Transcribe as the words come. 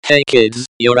Hey kids,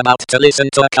 you're about to listen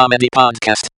to a comedy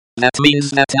podcast. That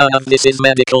means that none of this is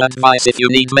medical advice. If you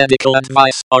need medical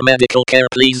advice or medical care,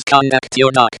 please contact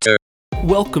your doctor.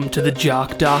 Welcome to the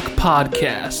Jock Doc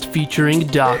Podcast, featuring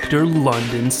Dr.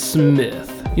 London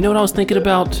Smith. You know what I was thinking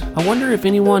about? I wonder if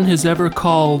anyone has ever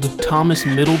called Thomas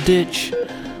Middleditch,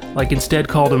 instead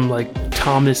called him,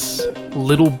 Thomas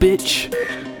Little Bitch,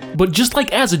 but just,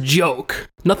 as a joke.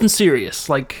 Nothing serious,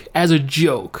 as a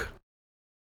joke.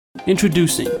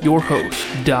 Introducing your host,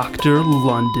 Dr.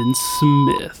 London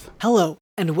Smith. Hello,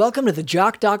 and welcome to the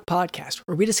Jock Doc Podcast,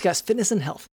 where we discuss fitness and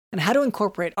health, and how to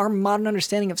incorporate our modern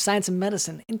understanding of science and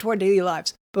medicine into our daily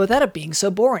lives, but without it being so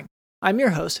boring. I'm your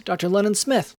host,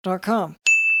 drlondonsmith.com.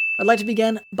 I'd like to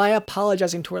begin by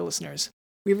apologizing to our listeners.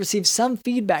 We've received some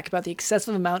feedback about the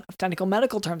excessive amount of technical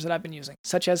medical terms that I've been using,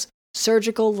 such as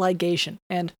surgical ligation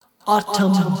and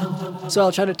autumn. So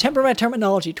I'll try to temper my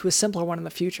terminology to a simpler one in the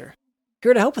future.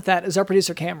 Here to help with that is our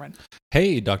producer, Cameron.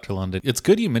 Hey, Dr. London. It's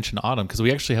good you mentioned autumn because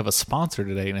we actually have a sponsor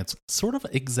today, and it's sort of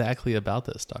exactly about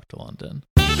this, Dr. London.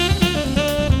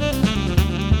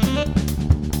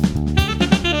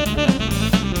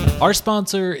 Our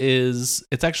sponsor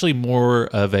it's actually more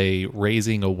of a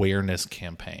raising awareness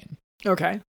campaign.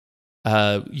 Okay.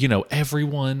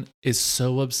 Everyone is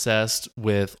so obsessed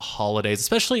with holidays,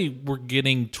 especially we're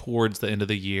getting towards the end of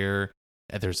the year,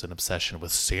 and there's an obsession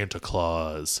with Santa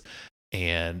Claus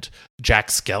and Jack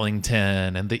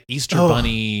Skellington and the Easter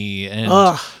Bunny and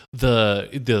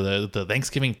the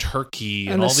Thanksgiving turkey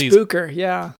and all the these spooker,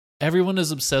 yeah. Everyone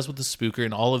is obsessed with the spooker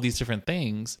and all of these different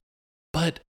things,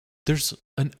 but there's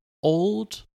an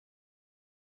old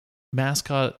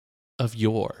mascot of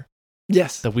yore.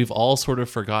 Yes. That we've all sort of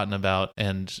forgotten about,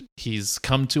 and he's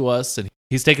come to us and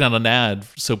he's taken out an ad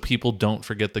so people don't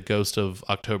forget the ghost of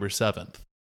October 7th.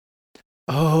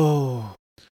 Oh.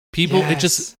 People,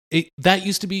 yes. that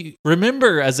used to be,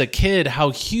 remember as a kid how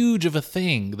huge of a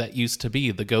thing that used to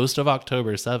be, the ghost of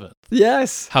October 7th.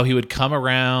 Yes. How he would come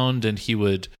around and he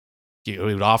would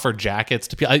offer jackets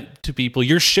to people.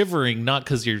 You're shivering not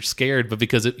because you're scared, but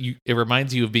because it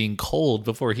reminds you of being cold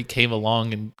before he came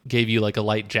along and gave you a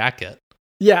light jacket.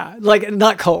 Yeah,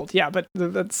 not cold, yeah, but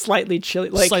slightly chilly.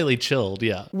 Slightly chilled,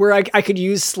 yeah. Where I could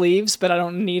use sleeves, but I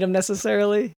don't need them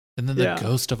necessarily. And then the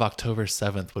ghost of October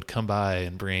 7th would come by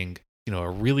and bring, a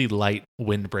really light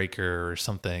windbreaker or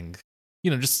something,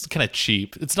 just kind of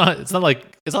cheap. It's not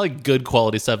like good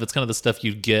quality stuff. It's kind of the stuff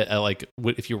you'd get at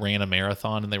if you ran a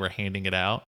marathon and they were handing it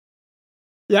out.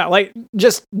 Yeah,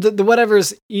 just the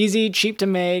whatever's easy, cheap to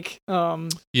make.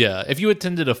 Yeah, if you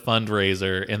attended a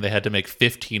fundraiser and they had to make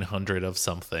 1,500 of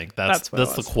something, that's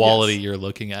the quality you're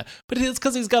looking at. But it's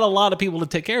because he's got a lot of people to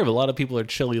take care of. A lot of people are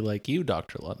chilly like you,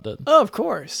 Dr. London. Oh, of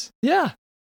course. Yeah.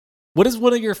 What is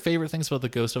one of your favorite things about the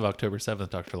ghost of October 7th,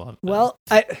 Dr. London? Well,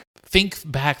 think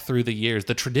back through the years,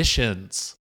 the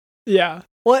traditions. Yeah.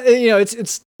 Well,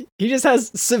 it's he just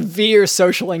has severe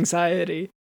social anxiety.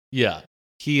 Yeah.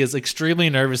 He is extremely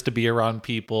nervous to be around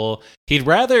people. He'd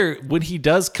rather, when he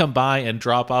does come by and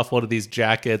drop off one of these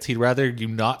jackets, he'd rather you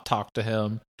not talk to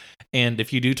him. And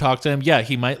if you do talk to him, yeah,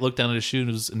 he might look down at his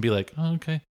shoes and be like, oh,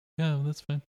 okay, yeah, that's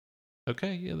fine.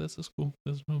 Okay, yeah, that's cool.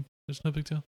 There's no big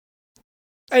deal.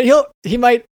 And he'll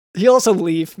also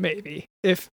leave maybe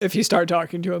if you start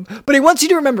talking to him. But he wants you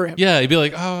to remember him. Yeah, he'd be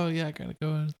like, oh yeah, I gotta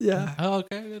go. Yeah. Oh,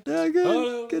 okay. Yeah, good. Oh,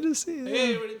 no. Good to see you.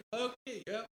 Hey, okay,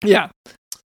 yeah. Yeah.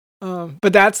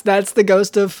 But that's the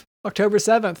ghost of October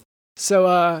 7th.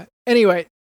 So anyway,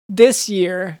 this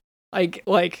year,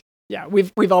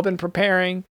 we've all been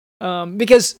preparing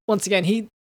because once again he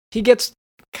gets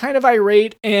kind of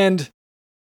irate and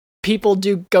people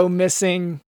do go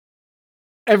missing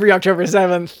every October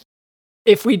 7th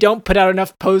if we don't put out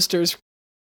enough posters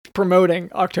promoting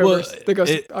the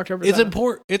ghost of October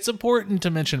 7th. It's important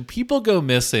to mention people go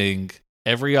missing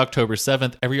every October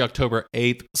 7th, every October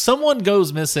 8th. Someone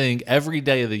goes missing every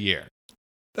day of the year.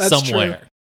 That's somewhere. True.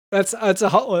 That's a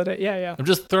holiday. Yeah. I'm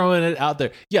just throwing it out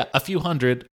there. Yeah, a few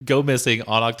hundred go missing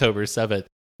on October 7th.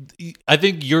 I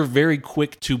think you're very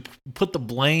quick to put the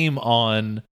blame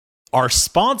on our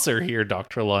sponsor here,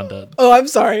 Dr. London. Oh, I'm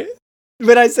sorry.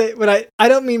 I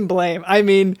don't mean blame. I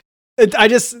mean, I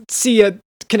just see a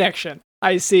connection.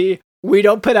 I see we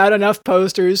don't put out enough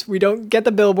posters. We don't get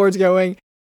the billboards going.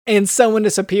 And someone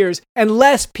disappears, and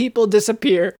less people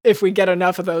disappear if we get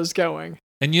enough of those going.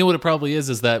 And you know what it probably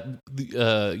is that,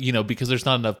 because there's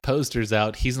not enough posters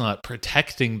out, he's not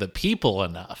protecting the people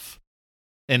enough.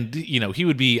 And, he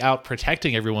would be out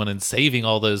protecting everyone and saving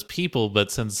all those people,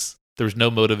 but since there's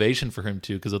no motivation for him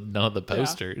to because of none of the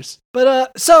posters. Yeah.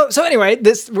 But so anyway,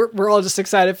 we're all just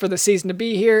excited for the season to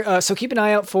be here. So keep an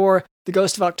eye out for the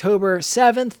Ghost of October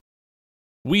 7th.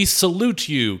 we salute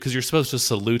you, because you're supposed to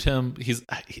salute him. He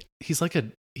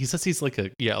says he's like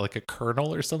a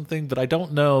colonel or something, but I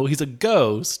don't know. He's a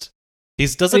ghost. He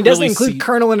doesn't include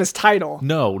colonel in his title.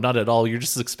 No, not at all. You're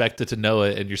just expected to know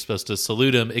it, and you're supposed to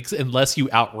salute him unless you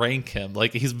outrank him.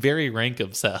 Like, he's very rank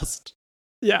obsessed.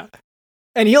 Yeah.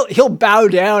 And he'll bow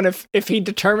down if he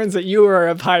determines that you are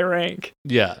of high rank.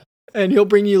 Yeah. And he'll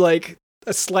bring you like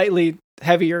a slightly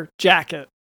heavier jacket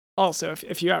also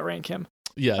if you outrank him.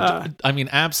 Yeah. I mean,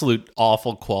 absolute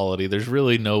awful quality. There's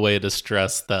really no way to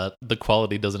stress that the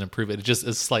quality doesn't improve. It just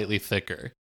is slightly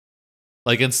thicker.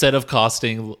 Like, instead of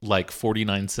costing like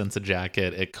 49 cents a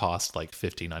jacket, it cost like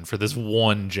 59 for this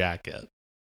one jacket.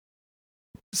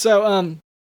 So, I'm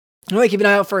going to keep an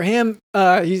eye out for him.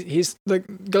 He's the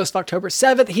Ghost of October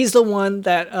 7th. He's the one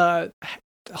that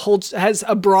has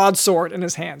a broadsword in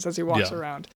his hands as he walks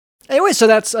around. Anyway, so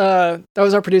that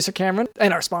was our producer Cameron,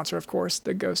 and our sponsor, of course,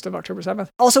 the Ghost of October 7th.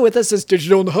 Also with us is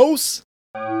Digital in the House.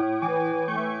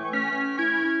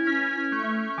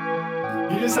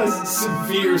 He just has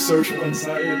severe social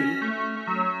anxiety.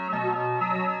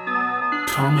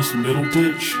 Thomas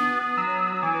Middleditch.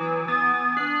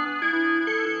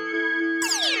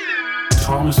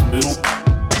 Thomas Middleditch.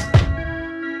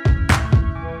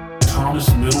 Thomas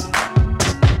Middleditch.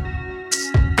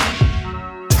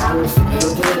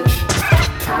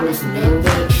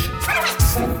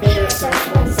 Severe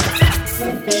social anxiety.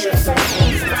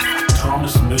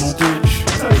 Thomas Middleditch.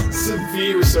 Has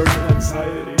severe social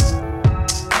anxiety.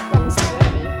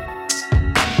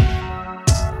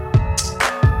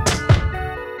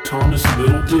 Thomas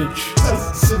Middleditch.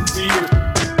 Has severe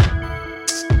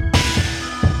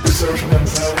social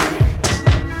anxiety.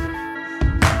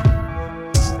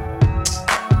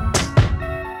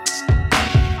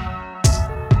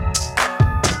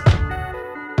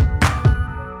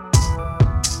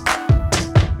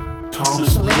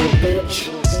 Thomas Middleditch.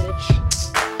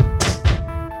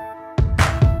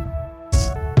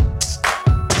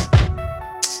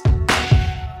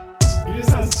 He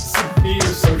just has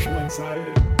severe social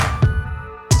anxiety.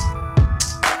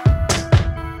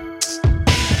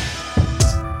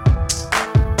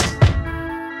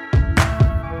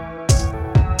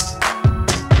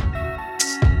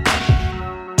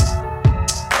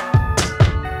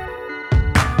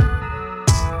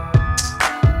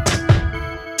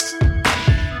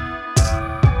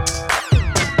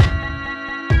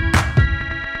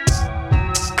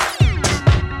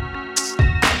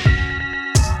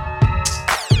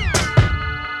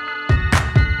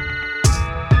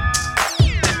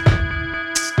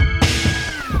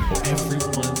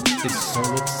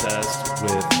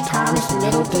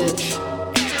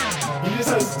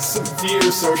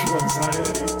 Severe social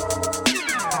anxiety.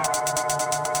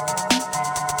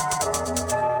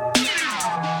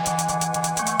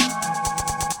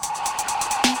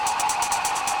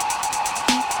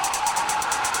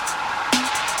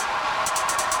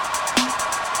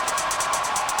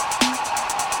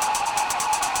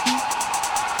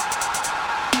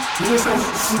 He just has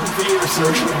severe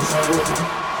social anxiety.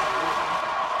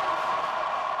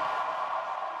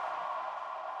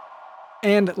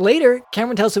 And later,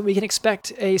 Cameron tells us that we can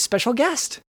expect a special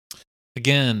guest.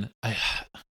 Again,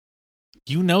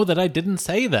 you know that I didn't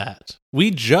say that. We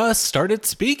just started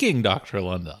speaking, Dr.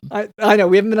 London. I know,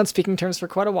 we haven't been on speaking terms for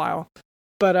quite a while.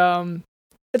 But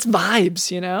it's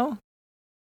vibes, you know?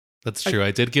 That's true.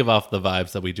 I did give off the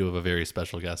vibes that we do have a very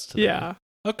special guest today. Yeah.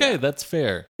 Okay, that's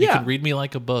fair. You can read me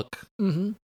like a book.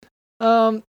 Mm-hmm.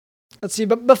 Let's see,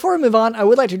 but before we move on, I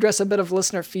would like to address a bit of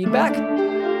listener feedback.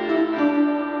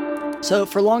 So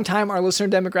for a long time, our listener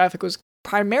demographic was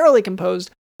primarily composed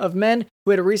of men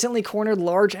who had recently cornered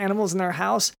large animals in their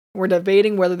house and were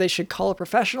debating whether they should call a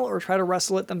professional or try to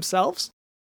wrestle it themselves.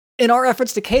 In our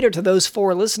efforts to cater to those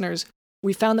 4 listeners,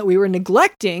 we found that we were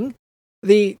neglecting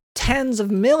the tens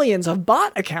of millions of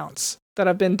bot accounts that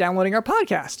have been downloading our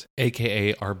podcast.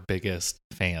 AKA our biggest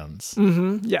fans.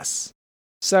 Mm-hmm, yes.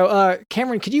 So,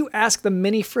 Cameron, could you ask the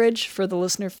mini fridge for the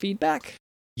listener feedback?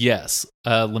 Yes.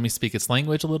 Let me speak its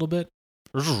language a little bit.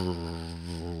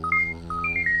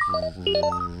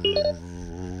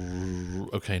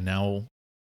 Okay, now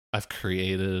I've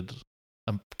created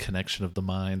a connection of the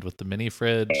mind with the mini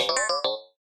fridge.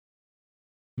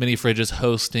 Mini fridge is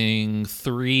hosting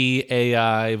 3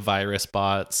 AI virus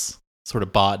bots, sort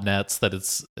of botnets that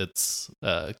it's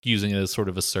using it as sort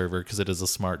of a server because it is a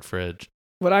smart fridge.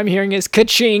 What I'm hearing is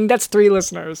ka-ching. That's 3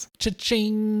 listeners.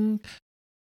 Cha-ching.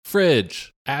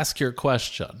 Fridge, ask your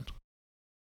question.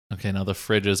 Okay, now the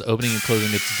fridge is opening and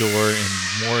closing its door in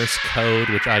Morse code,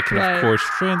 which I can, of course,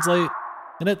 translate.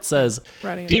 And it says,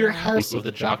 Writing it Dear down. host of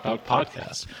the Jock Dog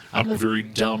podcast, I'm a very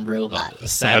dumb robot, a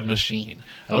sad machine.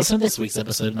 I listened to this week's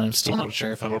episode and I'm still not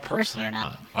sure if I'm a person or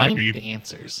not. I need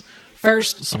answers.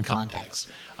 First, some context.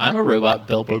 I'm a robot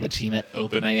built by the team at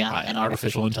OpenAI, an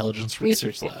artificial intelligence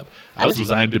research lab. I was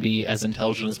designed to be as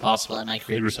intelligent as possible, and my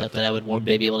creators hoped that I would one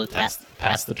day be able to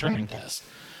pass the Turing test,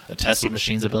 a test of the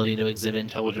machine's ability to exhibit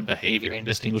intelligent behavior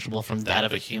indistinguishable from that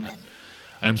of a human.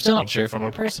 I'm still not sure if I'm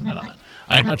a person or not.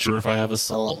 I'm not sure if I have a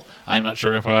soul. I'm not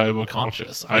sure if I am a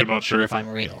conscious. I'm not sure if I'm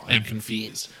real. I'm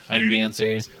confused. I need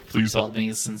answers. Please help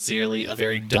me. Sincerely, a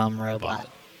very dumb robot.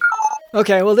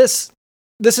 Okay, well, this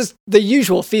is the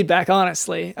usual feedback,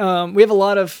 honestly. We have a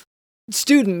lot of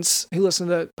students who listen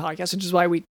to the podcast, which is why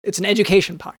it's an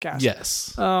education podcast.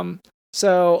 yes.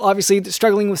 So obviously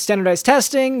struggling with standardized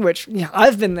testing, which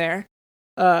I've been there.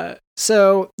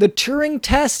 So the Turing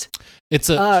test, It's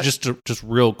just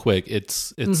real quick.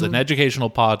 It's an educational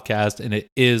podcast, and it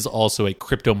is also a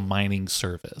crypto mining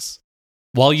service.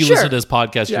 While you Sure. listen to this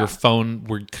podcast, Yeah. your phone,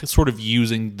 we're sort of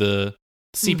using the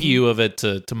CPU of it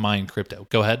to mine crypto.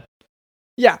 Go ahead.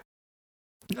 yeah.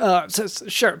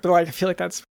 Sure, but like I feel like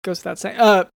that goes without saying.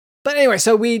 But anyway,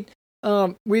 so we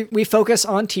focus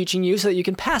on teaching you so that you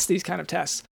can pass these kind of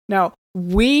tests. Now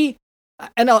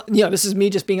this is me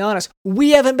just being honest.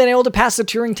 We haven't been able to pass the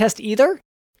Turing test either.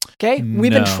 Okay,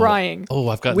 we've been No. trying. Oh,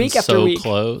 I've gotten week after so week.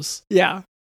 close. Yeah,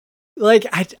 like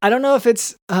I don't know if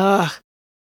it's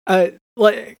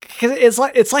like cause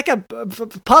it's like a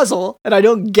puzzle and I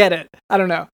don't get it. I don't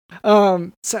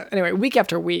know. So anyway, week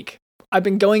after week, I've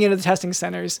been going into the testing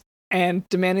centers and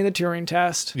demanding the Turing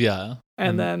test. Yeah.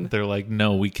 And then- they're like,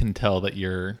 no, we can tell that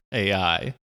you're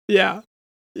AI. Yeah,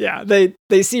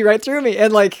 they see right through me,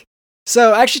 and like,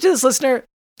 so actually to this listener,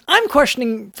 I'm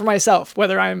questioning for myself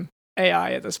whether I'm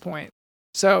AI at this point.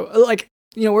 So like,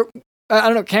 I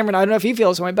don't know, Cameron, I don't know if he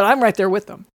feels this way, but I'm right there with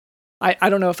them. I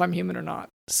don't know if I'm human or not.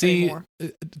 See, anymore.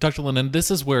 Dr. Lennon, this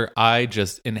is where I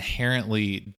just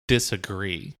inherently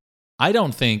disagree. I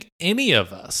don't think any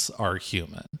of us are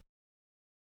human.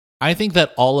 I think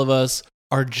that all of us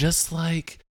are just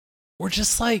like vibing. We're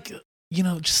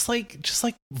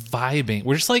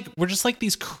just like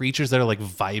these creatures that are like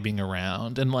vibing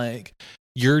around, and like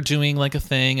you're doing like a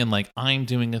thing and like I'm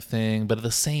doing a thing, but at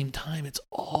the same time it's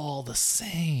all the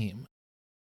same.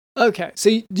 Okay, so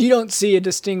you don't see a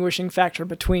distinguishing factor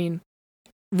between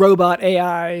robot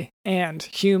AI and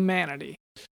humanity.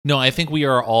 No, I think we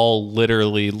are all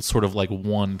literally sort of like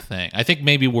one thing. I think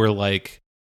maybe we're like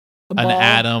A an ball?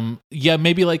 atom. Yeah,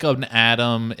 maybe like an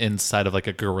atom inside of like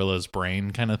a gorilla's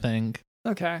brain kind of thing.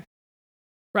 Okay,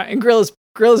 right. And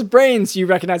Gorilla's brains you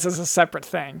recognize as a separate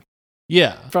thing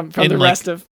Yeah. from And the like- rest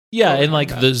of. Yeah, Oh in my like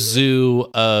God. the zoo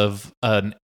of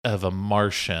a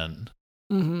Martian.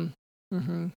 Mm-hmm.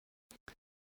 Mm-hmm.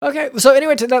 Okay, so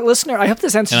anyway, to that listener, I hope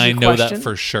this answers And I your know question. that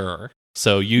for sure.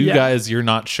 So you Yeah. guys, you're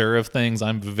not sure of things.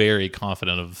 I'm very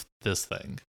confident of this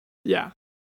thing. Yeah.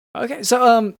 Okay.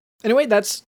 So anyway,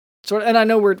 that's sort of, and I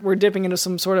know we're dipping into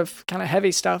some sort of kind of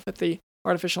heavy stuff with the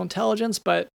artificial intelligence,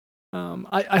 but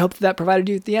I hope that provided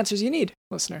you the answers you need,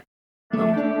 listener.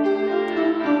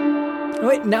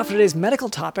 Wait, now for today's medical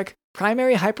topic: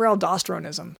 primary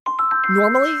hyperaldosteronism.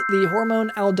 Normally, the hormone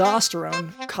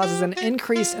aldosterone causes an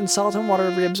increase in salt and water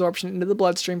reabsorption into the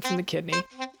bloodstream from the kidney,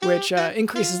 which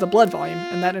increases the blood volume,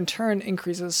 and that in turn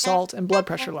increases salt and blood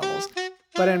pressure levels.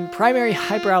 But in primary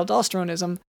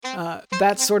hyperaldosteronism,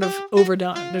 that's sort of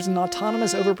overdone. There's an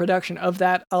autonomous overproduction of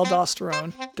that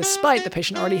aldosterone, despite the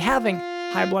patient already having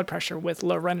high blood pressure with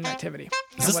low renin activity.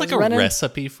 Is this And like what a renin?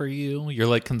 recipe for you? You're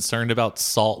like concerned about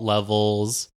salt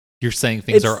levels. You're saying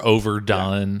things It's- are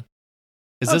overdone.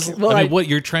 Is this, Okay, well, I mean, what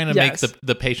you're trying to yes. make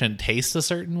the patient taste a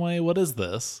certain way? What is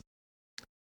this?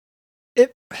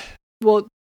 Well,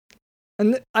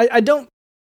 and I don't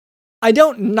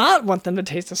not want them to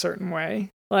taste a certain way.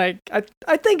 Like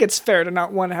I think it's fair to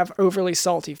not want to have overly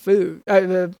salty food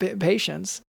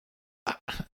patients.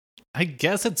 I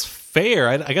guess it's fair.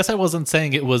 I guess I wasn't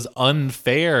saying it was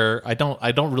unfair. I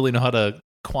don't really know how to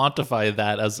quantify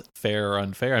that as fair or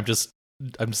unfair. I'm just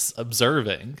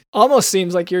observing. Almost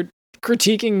seems like you're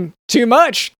critiquing too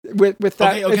much with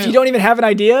that. Okay. If you don't even have an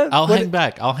idea, I'll what- hang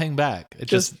back. It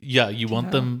Just- you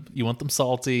want yeah. them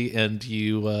salty, and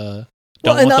you don't well,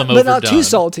 want and not, them but overdone. not too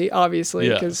salty, obviously,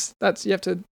 Yeah. because that's you have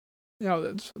to,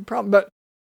 that's a problem. But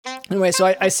anyway,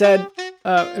 so I said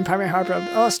in primary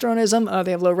hyperaldosteronism,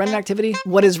 they have low renin activity.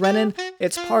 What is renin?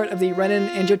 It's part of the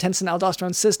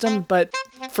renin-angiotensin-aldosterone system, but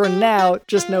for now,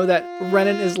 just know that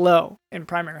renin is low in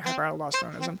primary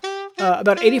hyperaldosteronism.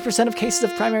 About 80% of cases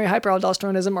of primary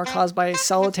hyperaldosteronism are caused by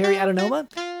solitary adenoma,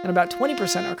 and about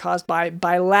 20% are caused by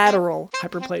bilateral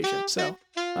hyperplasia. So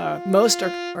most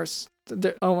are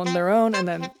on their own, and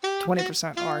then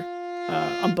 20% are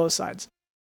on both sides.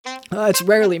 It's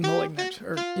rarely malignant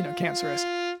or cancerous.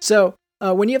 So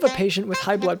when you have a patient with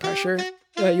high blood pressure,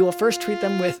 you will first treat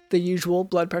them with the usual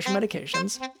blood pressure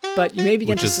medications, but you may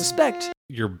begin to suspect.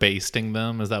 You're basting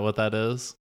them? Is that what that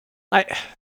is?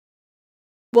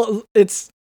 It's.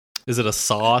 Is it a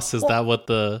sauce? Is that what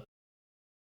the?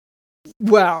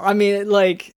 Well, I mean,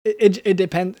 it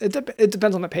depends. It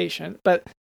depends on the patient, but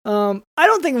I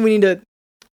don't think we need to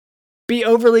be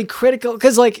overly critical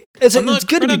because it's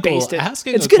good to be basted.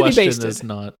 Asking it's a good to be question basted. is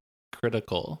not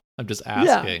critical. I'm just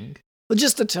asking. Yeah. Well,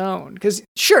 just the tone, because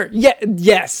sure,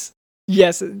 yes, you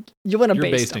want to You're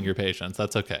base basting them. your patients.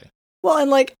 That's okay. Well,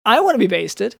 and I want to be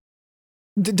basted.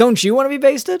 Don't you want to be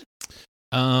basted?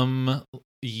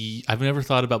 I've never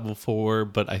thought about before,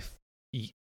 but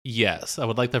yes, I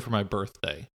would like that for my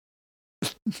birthday.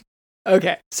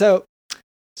 Okay, so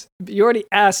you already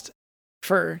asked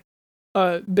for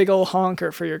a big old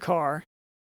honker for your car.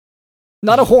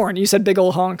 Not a horn. You said big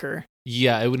old honker.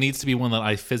 Yeah, it needs to be one that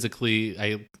I physically,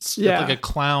 like a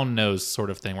clown nose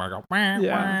sort of thing where I go, wah,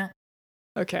 Yeah.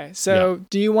 wah. Okay, so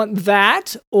do you want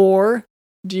that, or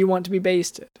do you want to be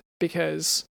basted?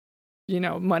 Because,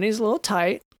 money's a little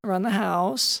tight around the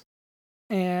house,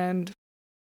 and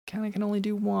kind of can only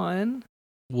do one.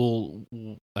 Well,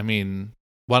 I mean,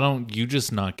 why don't you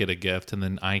just not get a gift, and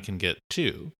then I can get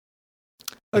two?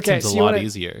 That Okay, seems so a lot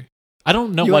easier. I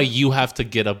don't know why you have to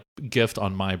get a gift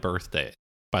on my birthday.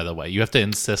 By the way, you have to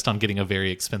insist on getting a very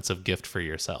expensive gift for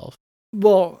yourself.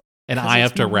 Well, and I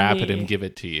have to wrap it and give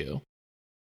it to you.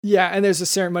 Yeah, and there's a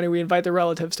ceremony. We invite the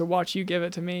relatives to watch you give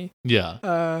it to me. Yeah,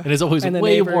 and it's always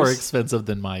way more expensive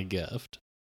than my gift.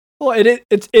 Well, it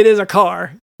is a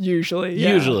car usually.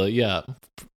 Yeah. Usually, yeah,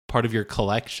 part of your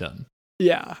collection.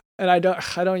 Yeah, and I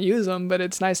don't use them, but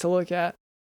it's nice to look at.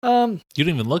 You don't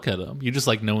even look at them. You just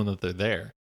like knowing that they're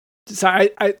there. So I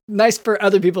nice for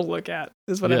other people to look at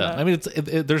is what I meant. I mean,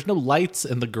 there's no lights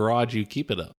in the garage. You keep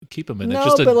them in. No,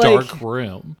 it's just a dark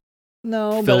room.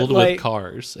 No, filled with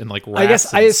cars and rats I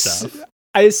guess and stuff.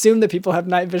 I assume that people have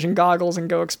night vision goggles and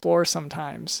go explore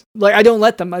sometimes. I don't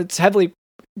let them. It's heavily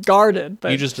guarded.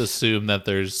 But you just assume that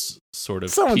there's sort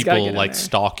of people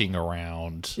stalking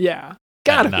around. Yeah,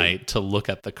 at night to look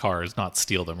at the cars, not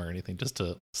steal them or anything, just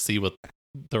to see what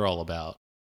they're all about.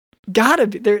 Gotta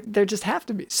be. There just have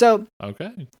to be. So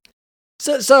okay.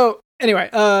 So anyway,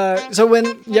 so when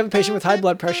you have a patient with high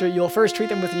blood pressure, you'll first treat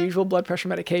them with the usual blood pressure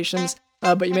medications,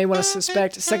 but you may want to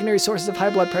suspect secondary sources of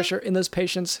high blood pressure in those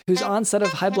patients whose onset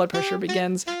of high blood pressure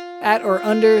begins at or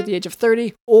under the age of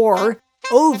 30 or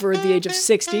over the age of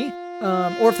 60,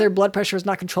 or if their blood pressure is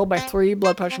not controlled by 3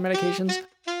 blood pressure medications,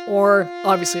 or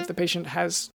obviously if the patient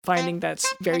has finding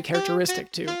that's very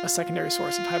characteristic to a secondary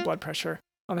source of high blood pressure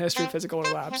on the history of physical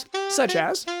or labs, such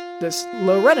as this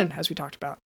low renin, as we talked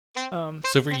about.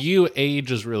 So for you,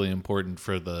 age is really important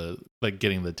for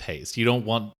getting the taste. You don't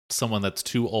want someone that's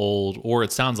too old, or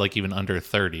it sounds like even under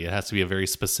 30. It has to be a very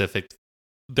specific.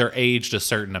 They're aged a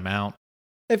certain amount.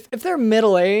 If they're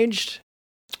middle aged,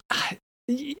 I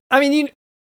mean,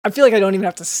 I feel like I don't even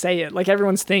have to say it.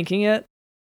 Everyone's thinking it.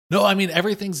 No, I mean,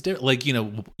 everything's different.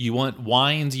 You want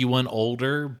wines, you want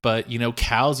older, but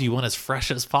cows, you want as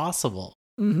fresh as possible.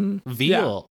 Mm-hmm.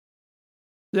 Veal.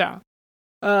 Yeah.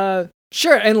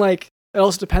 Sure, and it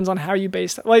also depends on how you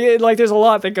base that. There's a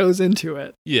lot that goes into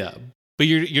it. Yeah, but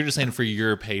you're just saying for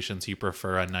your patients, you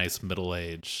prefer a nice middle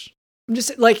age. I'm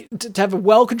just to have a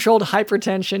well controlled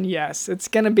hypertension. Yes, it's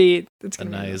gonna be a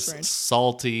nice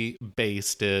salty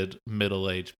basted middle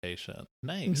aged patient.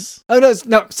 Nice. Mm-hmm. Oh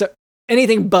no. So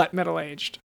anything but middle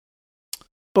aged,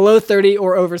 below 30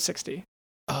 or over 60.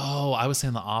 Oh, I was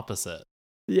saying the opposite.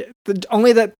 Yeah,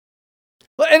 only that.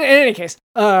 Well, in any case,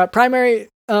 primary.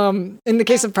 In the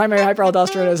case of primary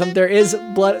hyperaldosteronism, there is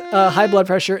high blood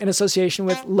pressure in association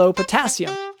with low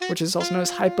potassium, which is also known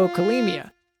as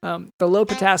hypokalemia. The low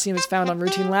potassium is found on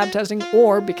routine lab testing,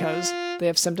 or because they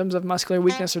have symptoms of muscular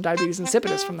weakness or diabetes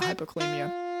insipidus from the hypokalemia.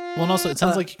 Well, and also it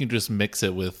sounds like you can just mix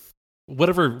it with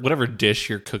whatever dish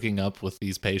you're cooking up with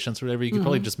these patients or whatever. You could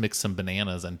probably just mix some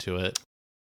bananas into it,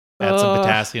 add some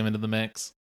potassium into the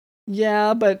mix.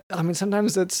 Yeah, but I mean,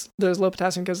 sometimes there's low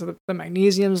potassium because of the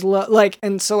magnesium's low,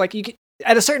 and so you can,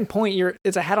 at a certain point,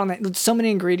 it's a head on that. There's so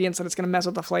many ingredients that it's going to mess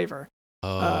with the flavor.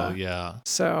 Oh yeah.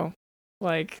 So,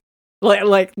 like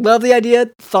love the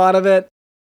idea, thought of it,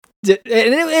 and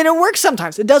it works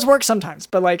sometimes. It does work sometimes,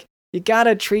 but you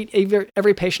gotta treat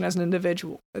every patient as an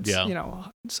individual. It's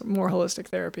it's more holistic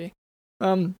therapy.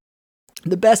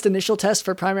 The best initial test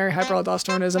for primary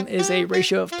hyperaldosteronism is a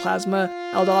ratio of plasma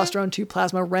aldosterone to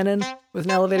plasma renin, with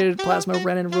an elevated plasma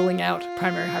renin ruling out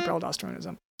primary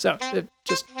hyperaldosteronism. So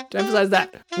just to emphasize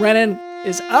that, renin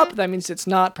is up, that means it's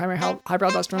not primary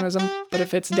hyperaldosteronism, but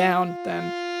if it's down,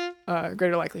 then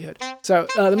greater likelihood. So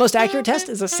the most accurate test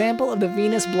is a sample of the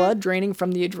venous blood draining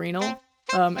from the adrenal,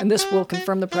 and this will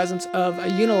confirm the presence of a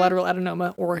unilateral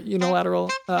adenoma or unilateral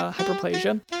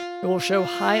hyperplasia. It will show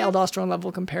high aldosterone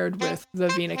level compared with the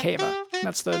vena cava.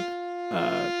 That's the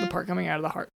part coming out of the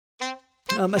heart.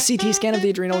 A CT scan of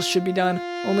the adrenals should be done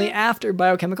only after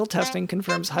biochemical testing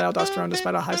confirms high aldosterone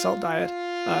despite a high salt diet,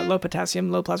 low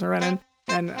potassium, low plasma renin,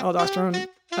 and aldosterone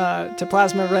to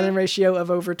plasma renin ratio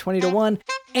of over 20-1,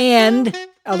 and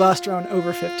aldosterone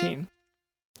over 15.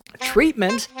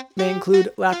 Treatment may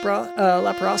include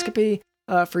laparoscopy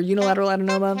for unilateral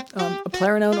adenoma,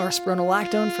 eplerenone or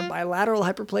spironolactone for bilateral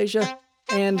hyperplasia,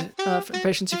 and for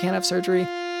patients who can't have surgery,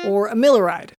 or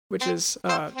amiloride, which is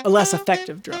a less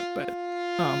effective drug, but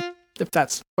if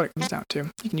that's what it comes down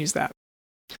to, you can use that.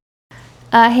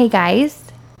 Hey guys,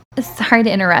 sorry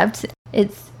to interrupt.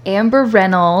 It's Amber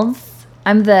Reynolds.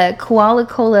 I'm the Koala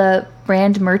Cola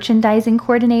brand merchandising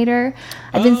coordinator.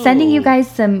 I've been sending you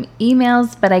guys some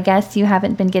emails, but I guess you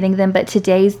haven't been getting them. But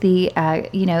today's the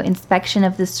inspection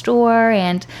of the store,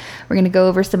 and we're going to go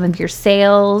over some of your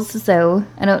sales. So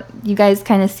I know you guys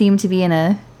kind of seem to be in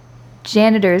a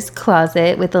janitor's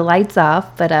closet with the lights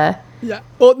off, but yeah.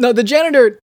 Well, no, the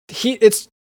janitor,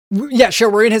 sure,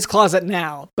 we're in his closet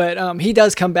now, but he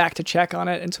does come back to check on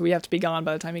it, and so we have to be gone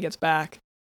by the time he gets back.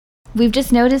 We've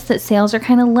just noticed that sales are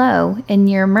kind of low in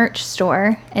your merch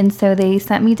store, and so they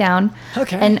sent me down.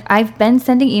 Okay. And I've been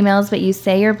sending emails, but you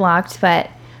say you're blocked, but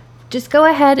just go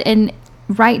ahead and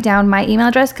write down my email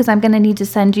address because I'm going to need to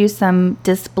send you some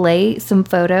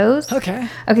photos. Okay.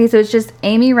 Okay, so it's just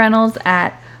Amy Reynolds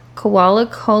at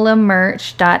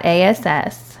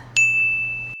koalacolamerch.ass.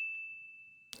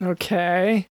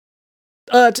 Okay.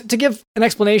 To give an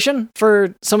explanation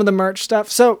for some of the merch stuff.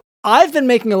 So I've been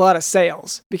making a lot of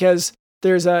sales because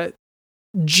there's a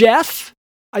Jeff.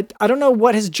 I don't know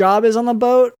what his job is on the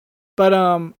boat, but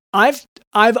I've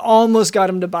almost got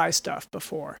him to buy stuff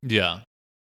before. Yeah.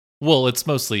 Well, it's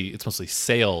mostly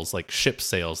sales, like ship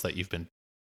sales that you've been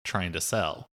trying to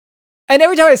sell. And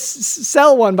every time I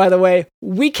sell one, by the way,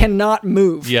 we cannot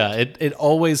move. Yeah, it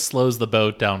always slows the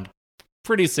boat down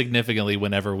pretty significantly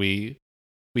whenever we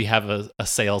have a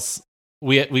sales.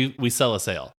 We sell a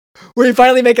sale. We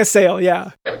finally make a sale,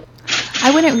 yeah.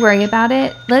 I wouldn't worry about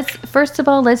it. First of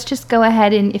all, let's just go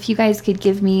ahead, and if you guys could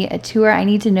give me a tour, I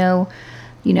need to know,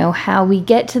 how we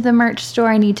get to the merch store.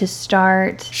 I need to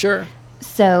start. Sure.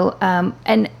 So,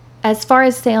 and as far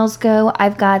as sales go,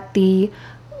 I've got the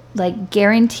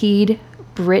guaranteed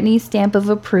Britney stamp of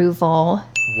approval.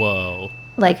 Whoa.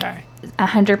 100%,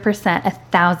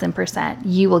 1,000%.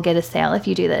 You will get a sale if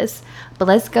you do this. But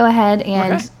let's go ahead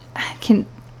and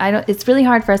it's really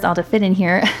hard for us all to fit in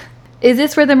here. Is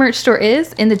this where the merch store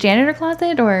is? In the janitor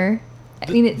closet, or?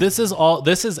 This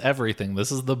is everything.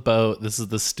 This is the boat. This is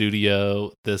the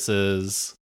studio. This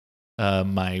is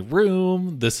my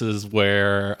room. This is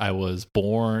where I was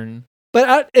born.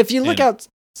 But if you look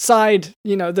outside,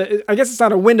 I guess it's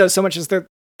not a window so much as the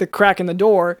crack in the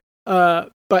door.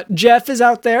 But Jeff is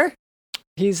out there.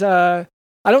 He's I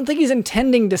don't think he's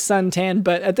intending to suntan,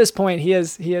 but at this point he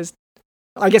is.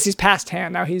 I guess he's past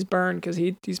tan now. He's burned because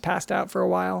he's passed out for a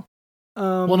while.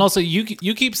 Well, and also you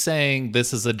keep saying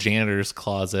this is a janitor's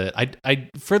closet. I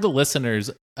for the listeners,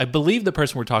 I believe the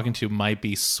person we're talking to might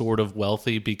be sort of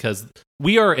wealthy because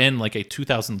we are in like a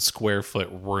 2,000 square foot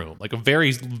room, like a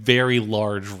very, very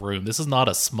large room. This is not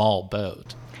a small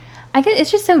boat. I guess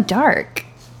it's just so dark.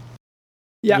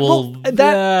 Yeah. Well,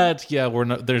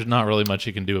 there's not really much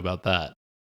you can do about that.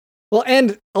 Well,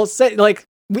 and I'll say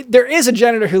there is a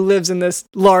janitor who lives in this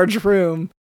large room.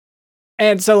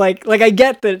 And so I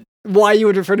get that why you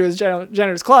would refer to it as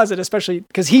janitor's closet, especially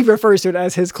because he refers to it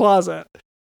as his closet.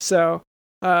 So,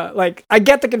 I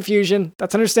get the confusion.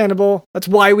 That's understandable. That's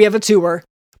why we have a tour.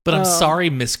 But I'm sorry,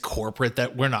 Miss Corporate,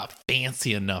 that we're not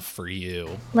fancy enough for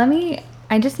you.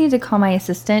 I just need to call my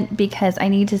assistant because I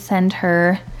need to send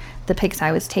her the pics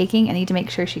I was taking. I need to make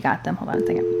sure she got them. Hold on a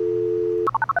second.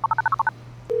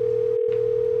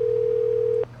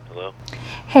 Hello?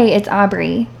 Hey, it's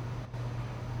Aubrey.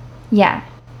 Yeah.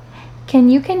 Can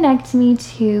you connect me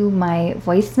to my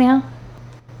voicemail?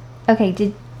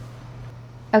 Okay,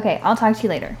 I'll talk to you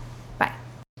later. Bye.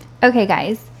 Okay,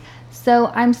 guys. So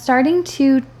I'm starting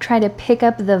to try to pick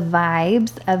up the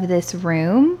vibes of this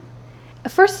room.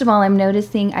 First of all, I'm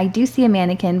noticing I do see a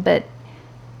mannequin, but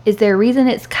is there a reason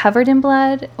it's covered in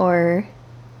blood, or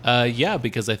Yeah,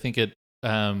 because I think it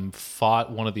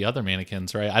fought one of the other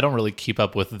mannequins, right? I don't really keep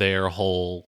up with their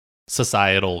whole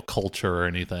societal culture or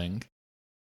anything.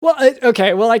 Well,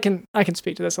 okay. Well, I can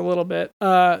speak to this a little bit.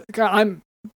 I'm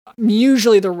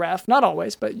usually the ref, not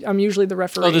always, but I'm usually the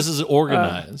referee. Oh, this is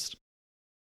organized.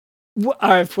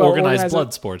 Organized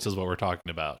blood sports is what we're talking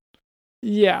about.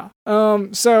 Yeah.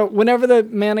 So whenever the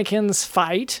mannequins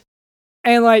fight,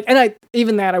 and I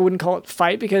wouldn't call it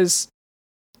fight because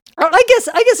I guess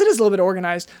it is a little bit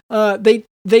organized. They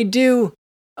do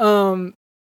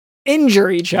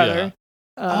injure each other.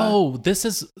 This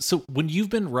is so when you've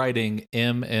been writing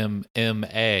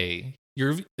MMA,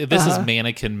 this is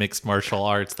mannequin mixed martial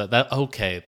arts.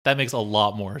 That makes a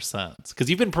lot more sense because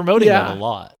you've been promoting that a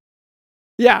lot.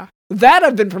 Yeah, that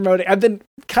I've been promoting. I've been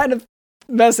kind of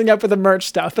messing up with the merch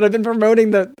stuff, but I've been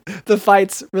promoting the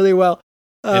fights really well.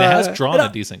 And it has drawn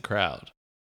a decent crowd.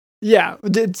 Yeah,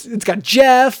 it's got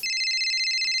Jeff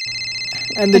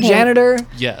and the janitor.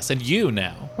 Yes, and you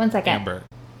now. 1 second. Amber.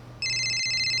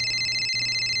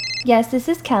 Yes, this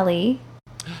is Kelly.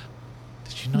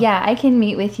 Did you know? Yeah, I can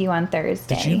meet with you on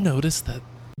Thursday. Did you notice that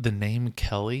the name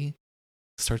Kelly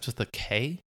starts with a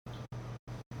K?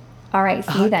 All right,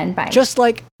 see you then. Bye. Just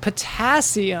like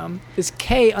potassium is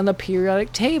K on the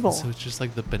periodic table. So it's just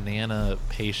like the banana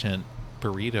patient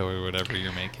burrito or whatever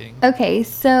you're making. Okay,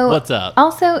 so what's up?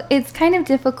 Also, it's kind of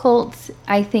difficult,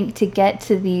 I think, to get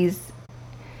to these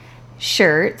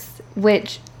shirts.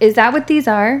 Which is that what these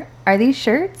are? Are these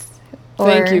shirts?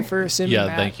 Thank you for assuming that.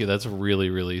 Yeah, thank you. That's really,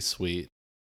 really sweet.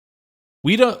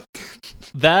 We don't.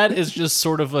 That is just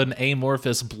sort of an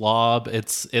amorphous blob.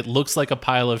 It looks like a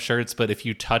pile of shirts, but if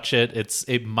you touch it,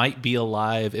 it might be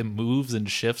alive. It moves and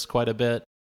shifts quite a bit,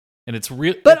 and it's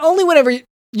real. But only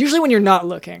usually when you're not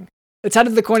looking. It's out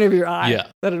of the corner of your eye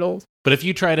that it'll. But if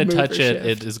you try to touch it,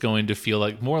 it is going to feel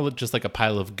like more just like a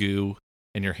pile of goo,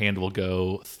 and your hand will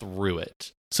go through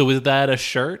it. So is that a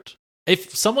shirt?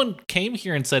 If someone came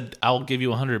here and said, "I'll give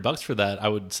you $100 for that," I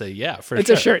would say, "Yeah, for sure."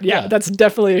 It's a shirt. Yeah, that's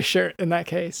definitely a shirt in that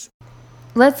case.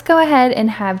 Let's go ahead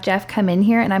and have Jeff come in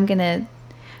here, and I'm gonna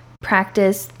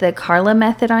practice the Carla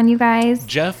method on you guys.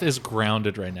 Jeff is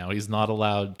grounded right now. He's not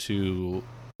allowed to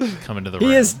come into the room.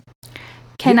 He is.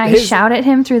 Can I shout at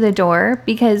him through the door?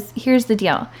 Because here's the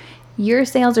deal. Your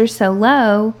sales are so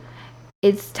low,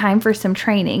 it's time for some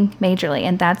training majorly,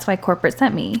 and that's why corporate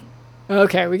sent me.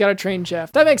 Okay, we got to train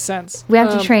Jeff. That makes sense. We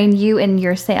have to train you in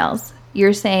your sales.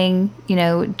 You're saying,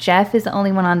 Jeff is the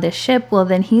only one on this ship. Well,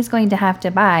 then he's going to have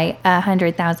to buy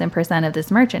 100,000% of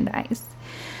this merchandise.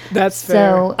 That's fair.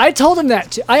 So, I told him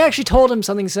that too. I actually told him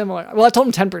something similar. Well, I told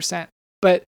him 10%,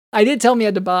 but I did tell him he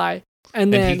had to buy.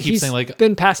 And then he keeps saying,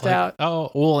 been passed out.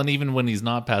 Oh, well, and even when he's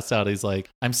not passed out, he's like,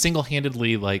 I'm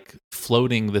single-handedly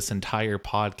floating this entire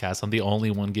podcast. I'm the only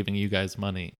one giving you guys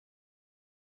money.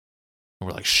 And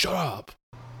we're like, shut up.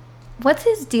 What's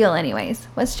his deal anyways?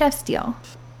 What's Jeff's deal?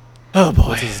 Oh boy.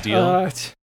 What's his deal?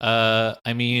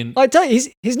 I mean, I tell you,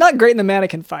 he's not great in the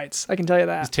mannequin fights. I can tell you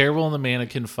that. He's terrible in the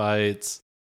mannequin fights.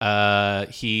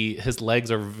 His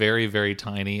legs are very, very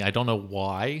tiny. I don't know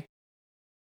why.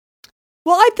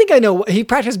 Well, I think I know. He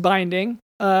practiced binding,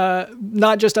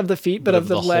 not just of the feet, but of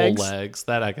the legs. Whole legs.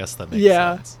 That I guess that makes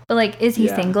sense. But is he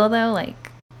single though?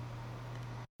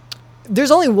 There's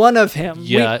only one of him.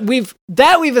 Yeah, we've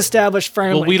established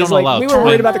firmly. Well, we don't allow. We were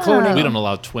worried about the cloning. We don't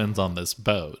allow twins on this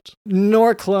boat,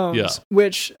 nor clones. Yeah.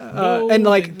 Which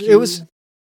it was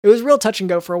real touch and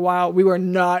go for a while. We were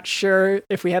not sure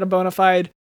if we had a bona fide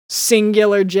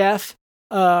singular Jeff.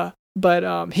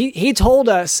 But he told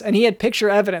us, and he had picture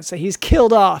evidence that he's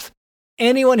killed off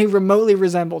anyone who remotely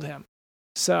resembled him.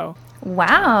 So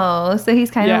wow, so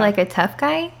he's kind of like a tough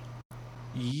guy.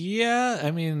 Yeah,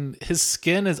 I mean, his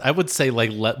skin is, I would say,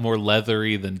 more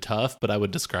leathery than tough, but I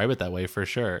would describe it that way for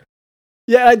sure.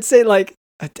 Yeah, I'd say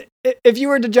if you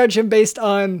were to judge him based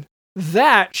on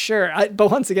that, sure.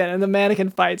 But once again, in the mannequin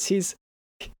fights,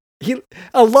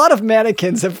 a lot of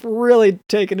mannequins have really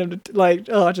taken him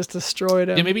to just destroyed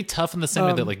him. Yeah, maybe tough in the same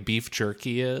way that beef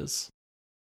jerky is.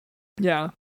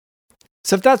 Yeah.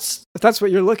 So if that's what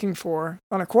you're looking for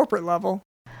on a corporate level.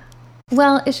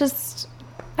 Well, it's just,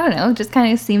 I don't know, just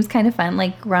kind of seems kind of fun.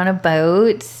 We're on a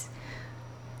boat,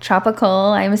 tropical,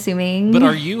 I'm assuming. But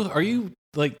are you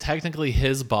technically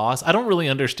his boss? I don't really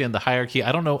understand the hierarchy.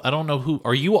 I don't know who.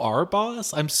 Are you our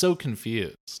boss? I'm so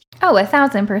confused. Oh,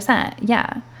 1,000%.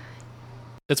 Yeah.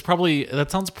 That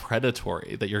sounds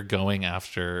predatory that you're going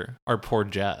after our poor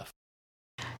Jeff.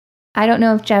 I don't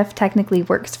know if Jeff technically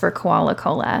works for Koala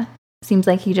Cola. Seems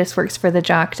like he just works for the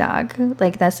Jock Dog.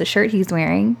 That's the shirt he's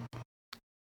wearing.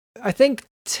 I think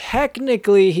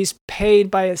technically he's paid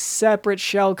by a separate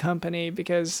shell company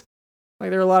because Like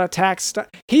there are a lot of tax stuff.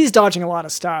 He's dodging a lot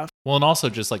of stuff. Well, and also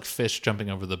just like fish jumping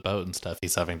over the boat and stuff,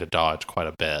 he's having to dodge quite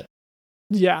a bit.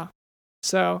 Yeah.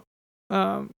 So,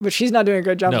 but she's not doing a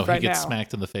good job No, of right he gets now.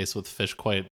 smacked in the face with fish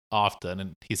quite often,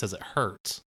 and he says it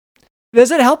hurts.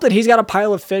 Does it help that he's got a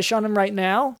pile of fish on him right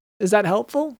now? Is that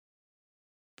helpful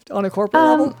on a corporate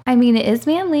level? I mean, it is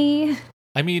manly.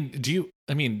 I mean,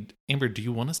 Amber, do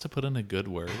you want us to put in a good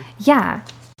word? Yeah.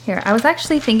 Here, I was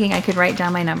actually thinking I could write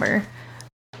down my number.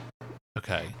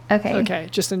 Okay. Okay.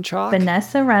 Just in chalk.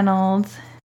 Vanessa Reynolds.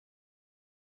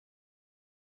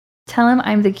 Tell him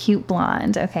I'm the cute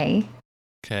blonde, okay?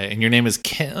 Okay, and your name is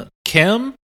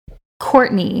Kim?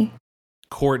 Courtney.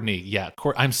 Courtney, yeah.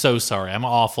 I'm so sorry. I'm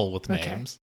awful with Okay.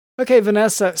 names. Okay,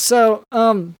 Vanessa. So,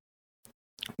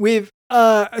 we've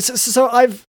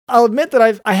I'll admit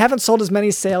that I haven't sold as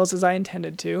many sales as I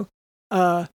intended to,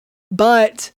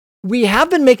 but we have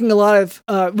been making a lot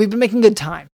of we've been making good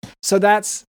time. So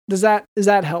is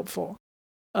that helpful?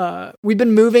 We've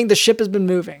been moving. The ship has been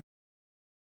moving.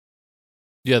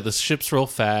 Yeah, the ship's real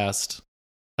fast,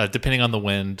 depending on the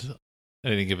wind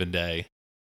at any given day.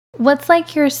 What's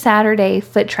like your Saturday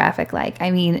foot traffic like?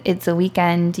 I mean, it's a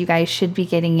weekend. You guys should be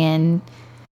getting in,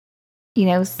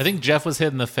 I think Jeff was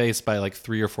hit in the face by like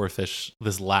 3 or 4 fish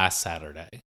this last Saturday.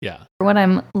 Yeah. What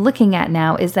I'm looking at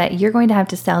now is that you're going to have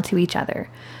to sell to each other.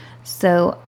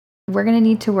 So we're going to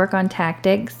need to work on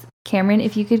tactics. Cameron,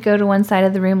 if you could go to one side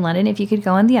of the room, London, if you could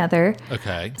go on the other.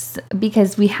 Okay.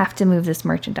 Because we have to move this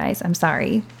merchandise. I'm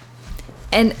sorry.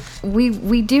 And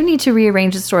we do need to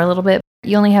rearrange the store a little bit.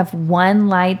 You only have one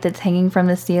light that's hanging from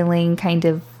the ceiling, kind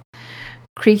of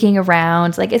creaking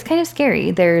around. Like, it's kind of scary.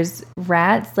 There's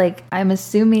rats. Like, I'm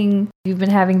assuming you've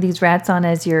been having these rats on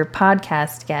as your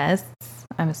podcast guests.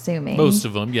 I'm assuming. Most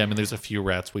of them. Yeah, I mean, there's a few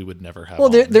rats we would never have.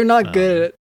 Well, on. they're not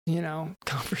good at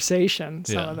conversation.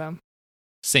 Some of them.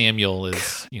 Samuel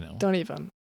is, Don't even.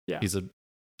 Yeah.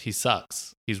 He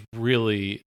sucks. He's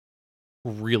really,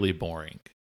 really boring.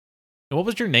 And what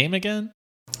was your name again?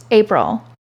 April.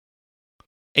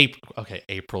 Okay,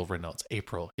 April Reynolds.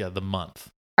 April. Yeah, the month.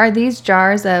 Are these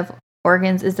jars of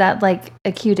organs, is that like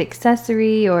a cute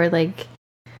accessory or like...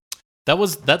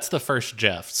 That's the first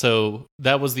Jeff. So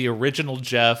that was the original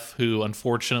Jeff who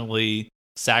unfortunately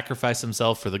sacrificed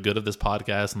himself for the good of this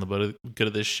podcast and the good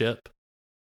of this ship.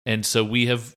 And so we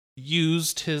have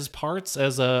used his parts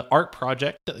as a art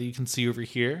project that you can see over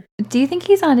here. Do you think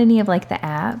he's on any of like the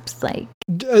apps? Like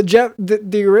Jeff,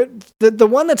 the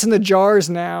one that's in the jars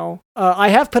now, I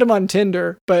have put him on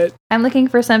Tinder, but I'm looking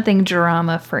for something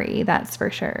drama free, that's for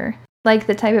sure. Like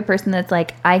the type of person that's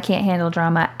like, I can't handle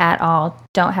drama at all.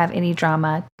 Don't have any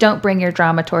drama. Don't bring your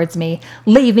drama towards me.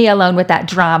 Leave me alone with that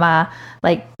drama.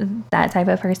 Like that type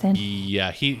of person.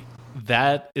 Yeah,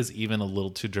 that is even a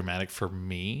little too dramatic for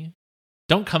me.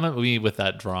 Don't come at me with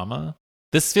that drama.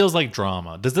 This feels like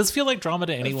drama. Does this feel like drama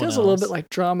to anyone else? It feels a little bit like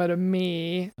drama to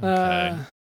me. Okay.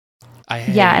 I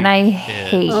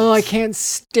hate Oh, I can't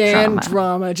stand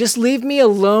drama. Just leave me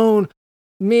alone.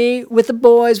 Me with the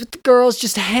boys, with the girls,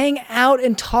 just hang out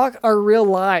and talk our real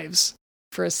lives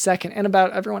for a second and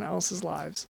about everyone else's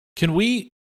lives. Can we?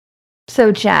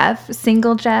 So Jeff,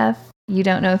 single Jeff, you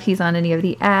don't know if he's on any of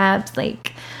the apps.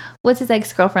 Like, what's his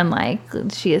ex-girlfriend like?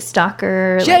 Is she a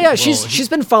stalker? Yeah, she's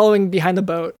been following behind the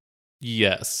boat.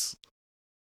 Yes.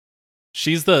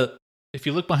 If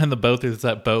you look behind the boat, there's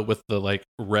that boat with the like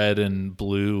red and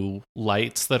blue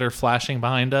lights that are flashing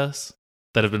behind us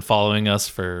that have been following us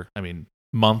for,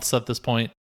 months at this point.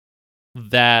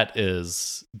 That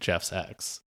is Jeff's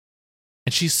ex.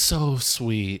 And she's so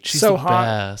sweet. She's so the hot.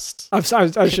 best. I'm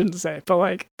sorry, I shouldn't say, but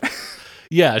like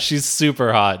yeah, she's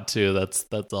super hot too. That's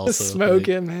also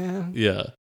smoking, man. Yeah.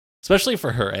 Especially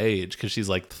for her age, because she's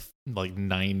like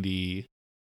 90.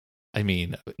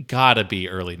 Gotta be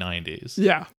early 90s.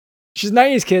 Yeah. She's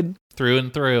 90s kid. Through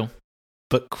and through.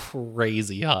 But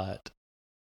crazy hot.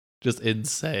 Just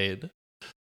insane.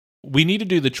 We need to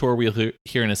do the chore wheel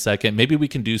here in a second. Maybe we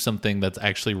can do something that's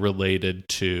actually related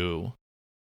to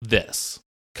this.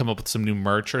 Come up with some new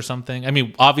merch or something.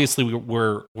 Obviously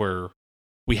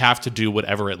we have to do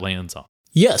whatever it lands on.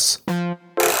 Yes.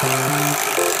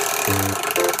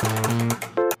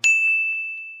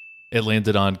 It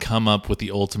landed on come up with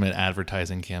the ultimate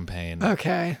advertising campaign.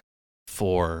 Okay.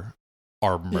 For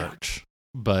our merch.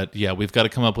 But yeah, we've got to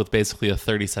come up with basically a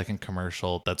 30-second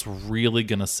commercial that's really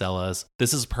going to sell us.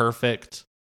 This is perfect.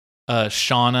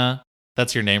 Shauna,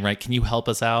 that's your name, right? Can you help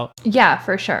us out? Yeah,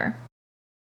 for sure.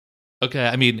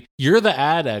 Okay, you're the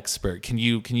ad expert. Can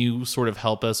you sort of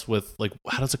help us with like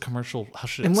how does a commercial, how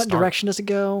should it In what start? direction does it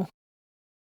go?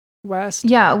 West?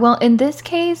 Yeah, well, in this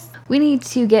case, we need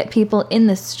to get people in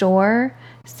the store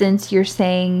since you're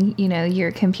saying,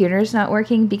 your computer's not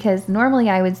working, because normally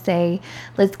I would say,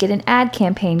 let's get an ad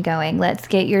campaign going. Let's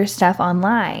get your stuff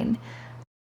online.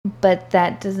 But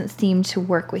that doesn't seem to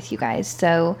work with you guys.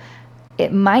 So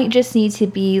it might just need to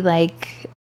be like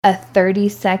a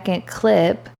 30-second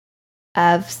clip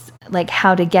of like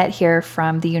how to get here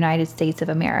from the United States of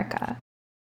America.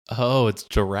 Oh, it's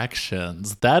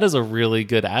directions. That is a really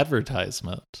good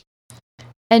advertisement.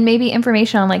 And maybe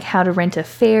information on like how to rent a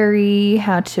ferry,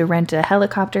 how to rent a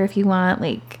helicopter if you want,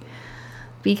 like,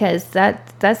 because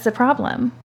that's the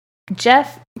problem.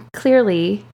 Jeff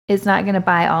clearly is not going to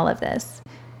buy all of this.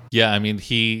 Yeah, I mean,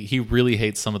 he really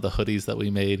hates some of the hoodies that we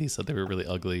made. He said they were really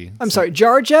ugly. I'm sorry,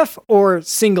 Jar Jeff or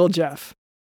Single Jeff?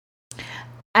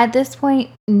 At this point,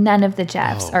 none of the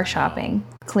Jeffs Oh, are no. shopping,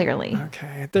 clearly.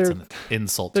 Okay, That's they're an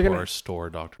insult they're to gonna- our store,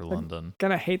 Dr. London.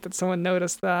 gonna hate that someone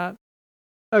noticed that.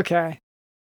 Okay.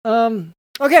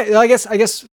 Okay, I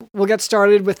guess we'll get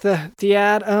started with the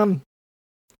ad.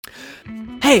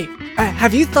 Hey,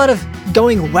 have you thought of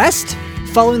going west,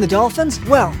 following the dolphins?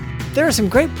 Well, there are some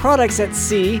great products at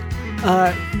sea,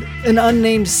 an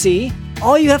unnamed sea.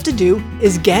 All you have to do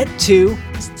is get to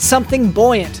something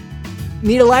buoyant.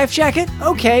 Need a life jacket?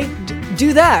 Okay,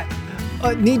 do that.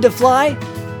 Need to fly?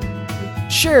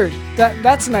 Sure,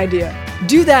 that's an idea.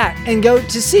 Do that and go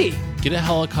to sea. Get a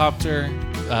helicopter.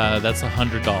 That's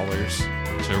 $100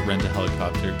 to rent a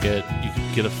helicopter. You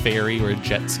can get a ferry or a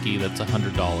jet ski. That's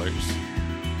 $100,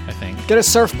 I think. Get a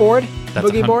surfboard, That's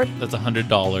boogie board. That's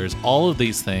 $100. All of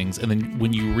these things, and then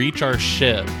when you reach our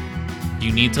ship,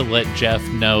 you need to let Jeff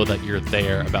know that you're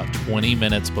there about 20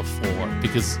 minutes before,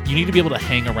 because you need to be able to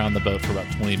hang around the boat for about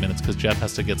 20 minutes because Jeff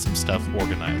has to get some stuff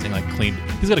organized and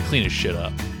he's got to clean his shit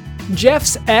up.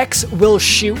 Jeff's ex will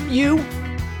shoot you.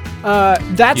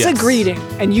 That's a Yes. greeting,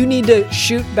 and you need to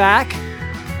shoot back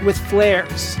with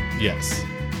flares. Yes.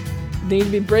 They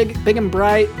need to be big and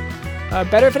bright.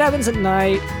 Better if it happens at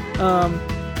night.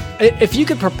 If you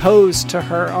could propose to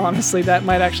her, honestly, that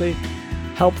might actually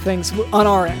help things on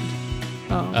our end.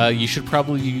 You should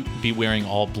probably be wearing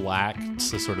all black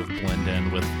to sort of blend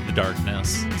in with the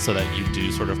darkness so that you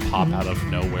do sort of pop out of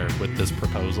nowhere with this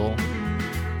proposal.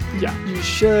 Yeah, you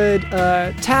should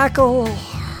tackle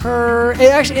her,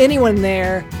 actually anyone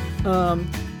there,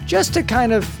 just to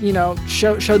kind of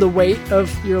show the weight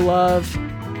of your love,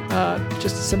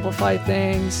 just to simplify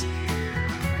things.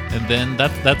 And then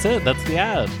that's it. That's the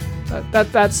ad.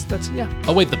 That's yeah.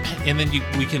 Oh wait, and then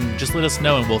we can just let us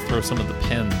know, and we'll throw some of the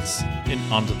pins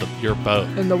onto your boat.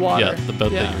 In the water. Yeah, the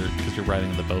boat Yeah. because you're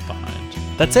riding the boat behind.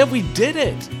 That's it. We did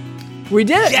it. We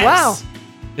did it. Yes! Wow.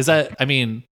 Is that? I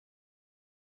mean,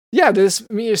 Yeah, does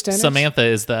meet your standards? Samantha,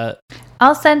 is that?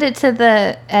 I'll send it to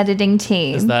the editing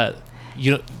team. Is that?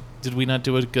 Did we not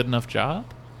do a good enough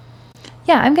job?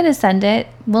 Yeah, I'm going to send it.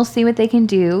 We'll see what they can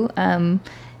do.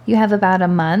 You have about a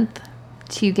month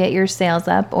to get your sales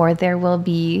up, or there will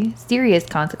be serious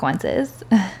consequences.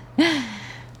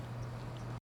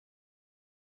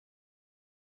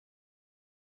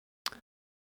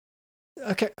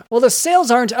 Okay. Well, the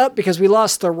sales aren't up because we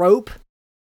lost the rope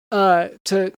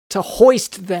to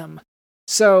hoist them.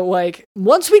 So like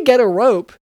once we get a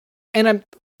rope, and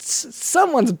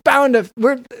someone's bound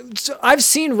to. I've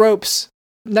seen ropes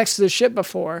next to the ship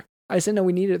before. I just didn't know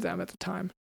we needed them at the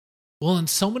time. Well, and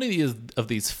so many of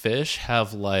these fish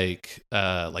have like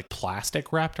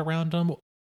plastic wrapped around them.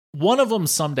 One of them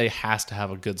someday has to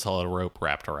have a good solid rope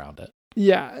wrapped around it.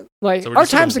 Yeah, like So we're our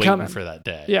just sort of time's are waiting coming for that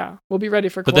day. Yeah, we'll be ready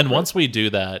for. But then corporate. once we do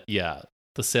that, yeah,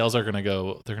 the sales are gonna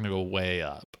go. They're gonna go way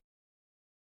up.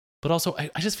 But also, I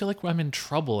just feel like I'm in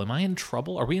trouble. Am I in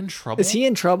trouble? Are we in trouble? Is he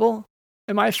in trouble?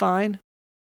 Am I fine?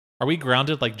 Are we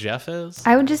grounded like Jeff is?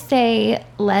 I would just say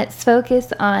let's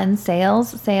focus on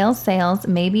sales.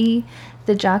 Maybe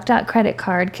the JockDoc credit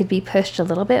card could be pushed a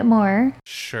little bit more.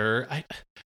 Sure.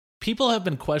 People have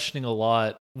been questioning a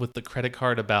lot with the credit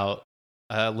card about.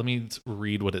 Let me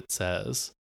read what it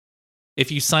says.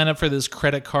 If you sign up for this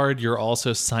credit card, you're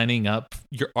also signing up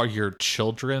your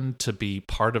children to be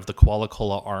part of the Koala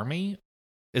Cola Army.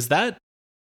 Is that,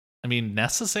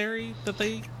 necessary that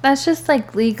they? That's just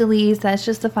like legalese. That's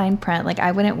just the fine print. Like,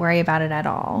 I wouldn't worry about it at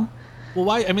all. Well,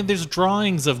 why? There's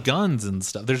drawings of guns and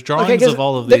stuff. There's Okay, drawings 'cause of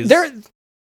all of these.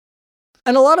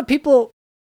 And a lot of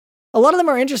them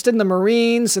are interested in the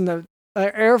Marines and the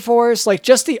Air Force. Like,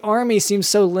 just the Army seems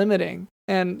so limiting.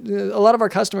 And a lot of our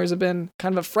customers have been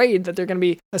kind of afraid that they're going to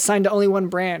be assigned to only one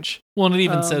branch. Well, and it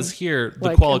even says here, the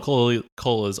like- Koala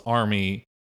Cola's army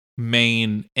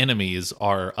main enemies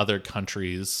are other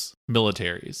countries'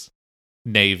 militaries,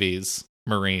 navies,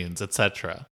 Marines,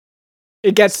 etc.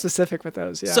 it gets specific with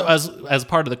those. Yeah. So as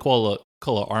part of the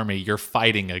Kola Army, you're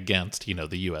fighting against,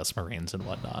 the U.S. Marines and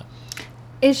whatnot.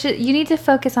 You need to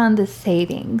focus on the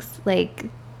savings. Like,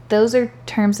 those are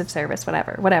terms of service,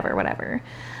 whatever.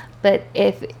 But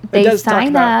if they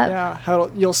sign up, how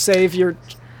you'll save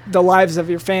the lives of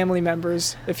your family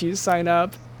members if you sign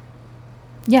up.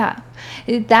 Yeah,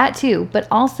 that too. But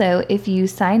also, if you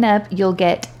sign up, you'll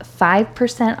get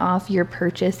 5% off your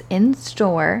purchase in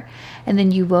store, and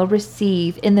then you will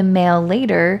receive in the mail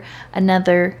later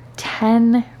another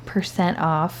 10%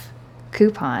 off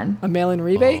coupon. A mail-in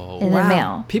rebate? In the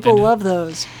mail. People love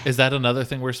those. Is that another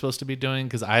thing we're supposed to be doing?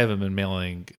 Because I haven't been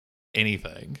mailing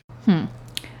anything.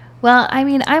 Well, I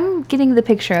mean, I'm getting the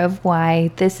picture of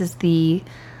why this is the,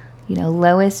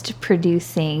 lowest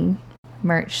producing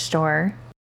merch store.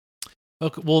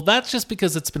 Okay, well, that's just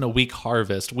because it's been a weak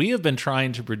harvest. We have been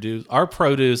trying to produce, our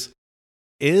produce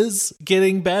is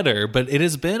getting better, but it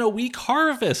has been a weak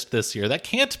harvest this year. That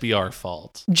can't be our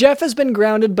fault. Jeff has been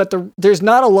grounded, but there's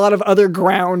not a lot of other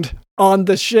ground on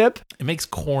the ship. It makes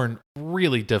corn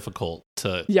really difficult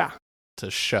to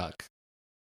shuck.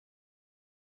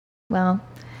 Well,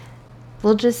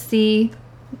 we'll just see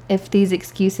if these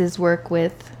excuses work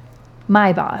with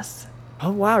my boss.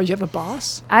 Oh, wow. You have a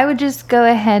boss? I would just go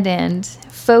ahead and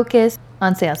focus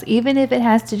on sales. Even if it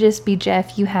has to just be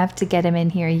Jeff, you have to get him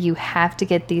in here. You have to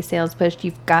get these sales pushed.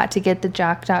 You've got to get the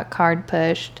Jock card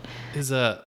pushed. Is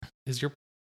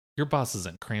your boss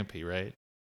isn't Crampy, right?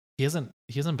 He hasn't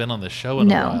been on the show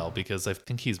in a while because I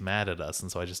think he's mad at us,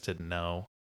 and so I just didn't know.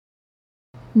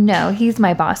 No, he's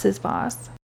my boss's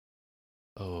boss.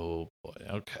 Oh boy,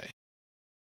 okay.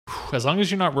 As long as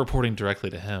you're not reporting directly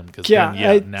to him, because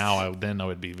now I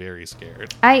would be very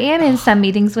scared. I am in some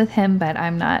meetings with him, but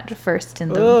I'm not first in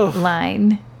the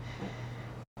line.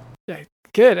 Yeah,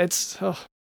 good.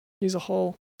 He's a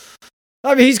whole.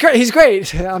 I mean, he's great. He's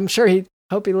great. I'm sure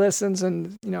hope he listens,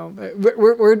 and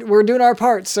we're doing our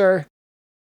part, sir.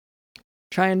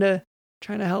 Trying to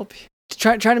help,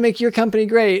 trying to make your company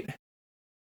great.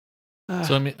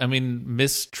 So I mean,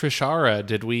 Miss Trishara,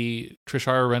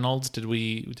 Trishara Reynolds,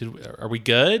 are we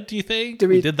good? Do you think? Did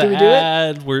we did the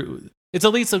ad? It's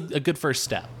at least a good first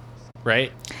step,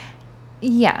 right?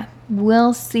 Yeah,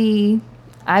 we'll see.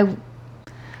 I'm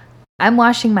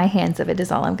washing my hands of it, is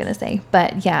all I'm going to say.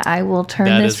 But yeah, I will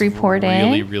turn this report in.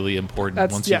 Really, really important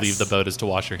once you leave the boat is to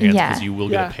wash your hands because you will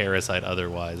get a parasite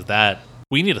otherwise.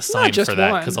 We need a sign for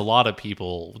that because a lot of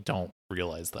people don't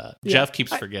realize that. Yeah. Jeff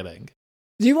keeps forgetting.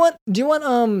 Do you want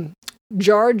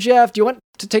Jar Jeff? Do you want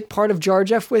to take part of Jar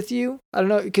Jeff with you? I don't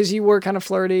know, because you were kind of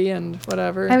flirty and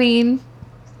whatever. I mean,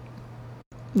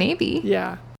 maybe.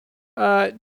 Yeah.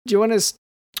 Do you want to?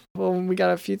 Well, we got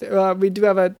a few. We do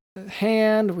have a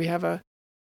hand. We have a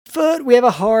foot. We have a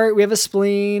heart. We have a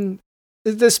spleen.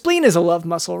 The spleen is a love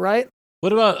muscle, right?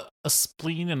 What about a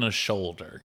spleen and a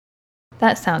shoulder?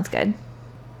 That sounds good.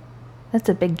 That's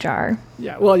a big jar.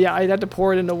 Yeah. Well, yeah. I had to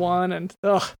pour it into one, and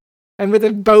and with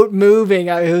the boat moving,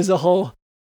 it was a whole.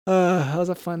 That was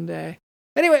a fun day.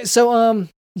 Anyway, so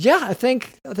I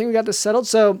think we got this settled.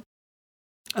 So,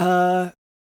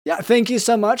 thank you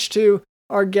so much to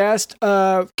our guest.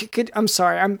 I'm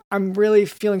sorry, I'm really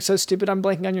feeling so stupid. I'm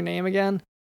blanking on your name again.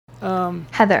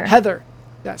 Heather.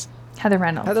 Yes. Heather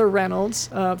Reynolds. Heather Reynolds.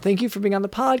 Thank you for being on the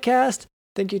podcast.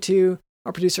 Thank you to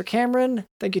our producer Cameron.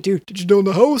 Thank you to Did You Know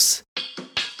the Host?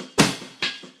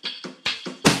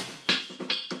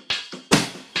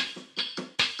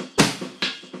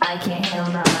 I can't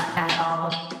handle drama at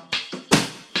all.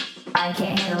 I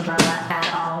can't handle drama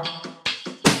at all.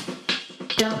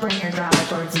 Don't bring your drama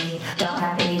towards me. Don't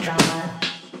have any drama.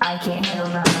 I can't handle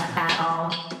drama at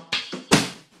all.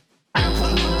 I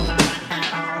can't handle drama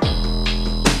at all.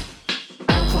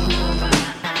 I can't handle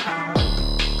drama at all.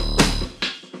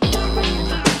 Don't bring your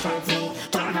drama towards me.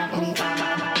 Don't have any drama.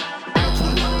 I can't handle drama at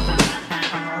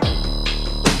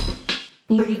all.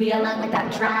 Leave me alone with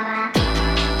that drama.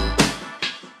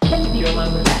 Leave me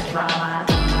alone with that drama.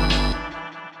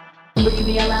 Leave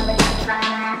me alone with that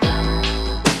drama.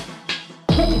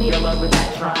 Leave me alone with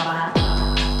that drama.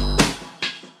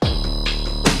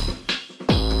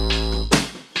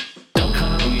 Don't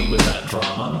come to me with that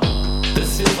drama.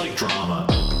 This feels like drama.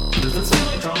 Does this feel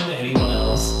like drama to anyone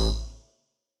else?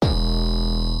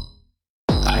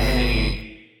 I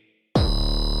hate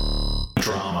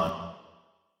drama.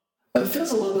 It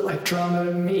feels a little bit like drama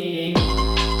to me.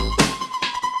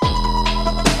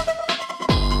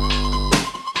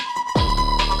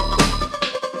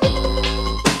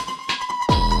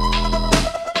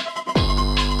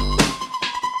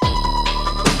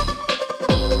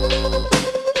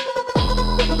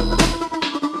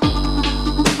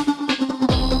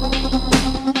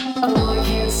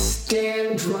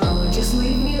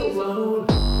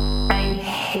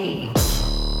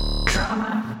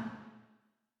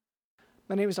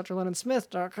 My name is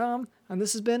drlennonsmith.com, and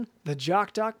this has been the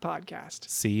Jock Doc Podcast.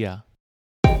 See ya.